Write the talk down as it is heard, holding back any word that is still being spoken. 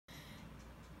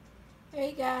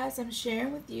Hey guys, I'm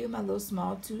sharing with you my little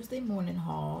small Tuesday morning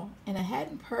haul, and I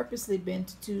hadn't purposely been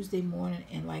to Tuesday morning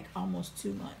in like almost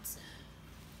 2 months.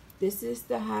 This is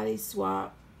the Hottie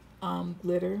Swap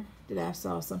glitter that I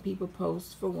saw some people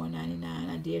post for $1.99.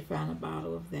 I did find a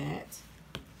bottle of that.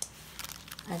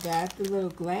 I got the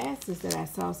little glasses that I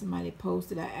saw somebody post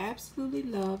that I absolutely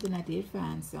loved, and I did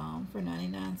find some for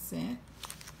 99 cents.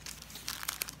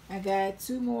 I got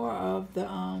two more of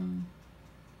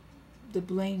the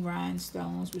bling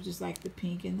rhinestones, which is like the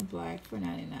pink and the black for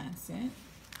 99 cents.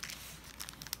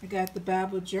 I got the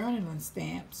Bible journaling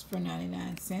stamps for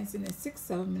 99 cents, and there's 6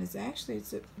 of them, and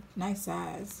it's a nice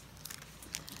size.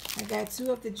 I got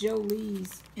two of the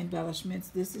Jolie's embellishments.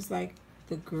 This is like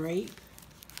the grape,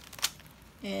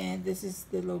 and this is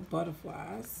the little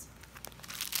butterflies.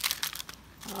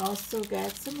 I also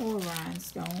got some more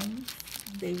rhinestones.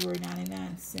 They were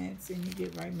 99 cents, and you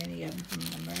get right many of them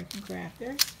from American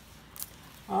Crafters.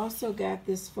 I also got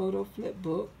this photo flip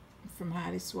book from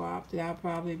Hottie Swap that I'll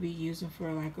probably be using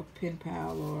for like a pen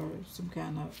pal or some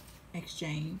kind of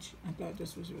exchange. I thought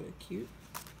this was really cute.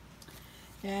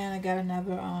 And I got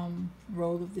another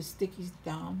roll of the sticky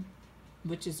thumb,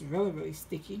 which is really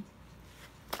sticky.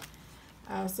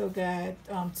 I also got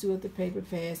two of the paper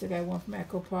pads. I got one from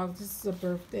Echo Park. This is a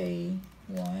birthday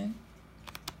one.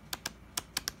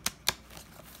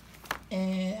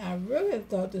 And I really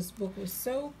thought this book was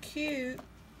so cute.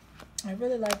 I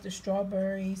really like the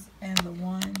strawberries and the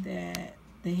one that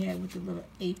they had with the little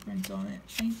aprons on it.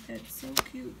 Ain't that so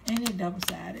cute? And they're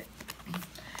double-sided.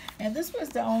 And this was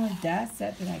the only die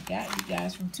set that I got, you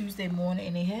guys, from Tuesday morning.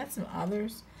 And they had some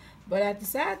others. But I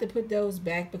decided to put those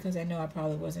back because I know I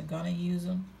probably wasn't going to use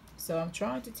them. So I'm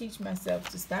trying to teach myself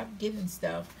to stop getting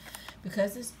stuff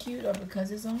because it's cute or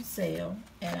because it's on sale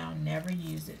and I'll never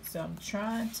use it. So I'm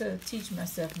trying to teach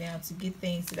myself now to get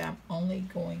things that I'm only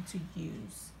going to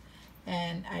use.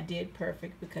 And I did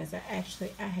perfect because I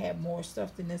had more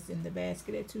stuff than this in the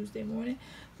basket at Tuesday morning,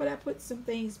 but I put some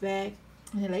things back,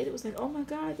 and the lady was like, "Oh my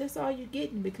God, that's all you're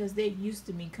getting," because they're used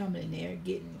to me coming in there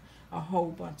getting a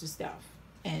whole bunch of stuff,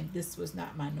 and this was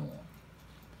not my norm.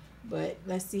 But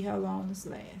let's see how long this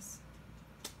lasts.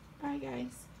 Bye,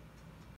 guys.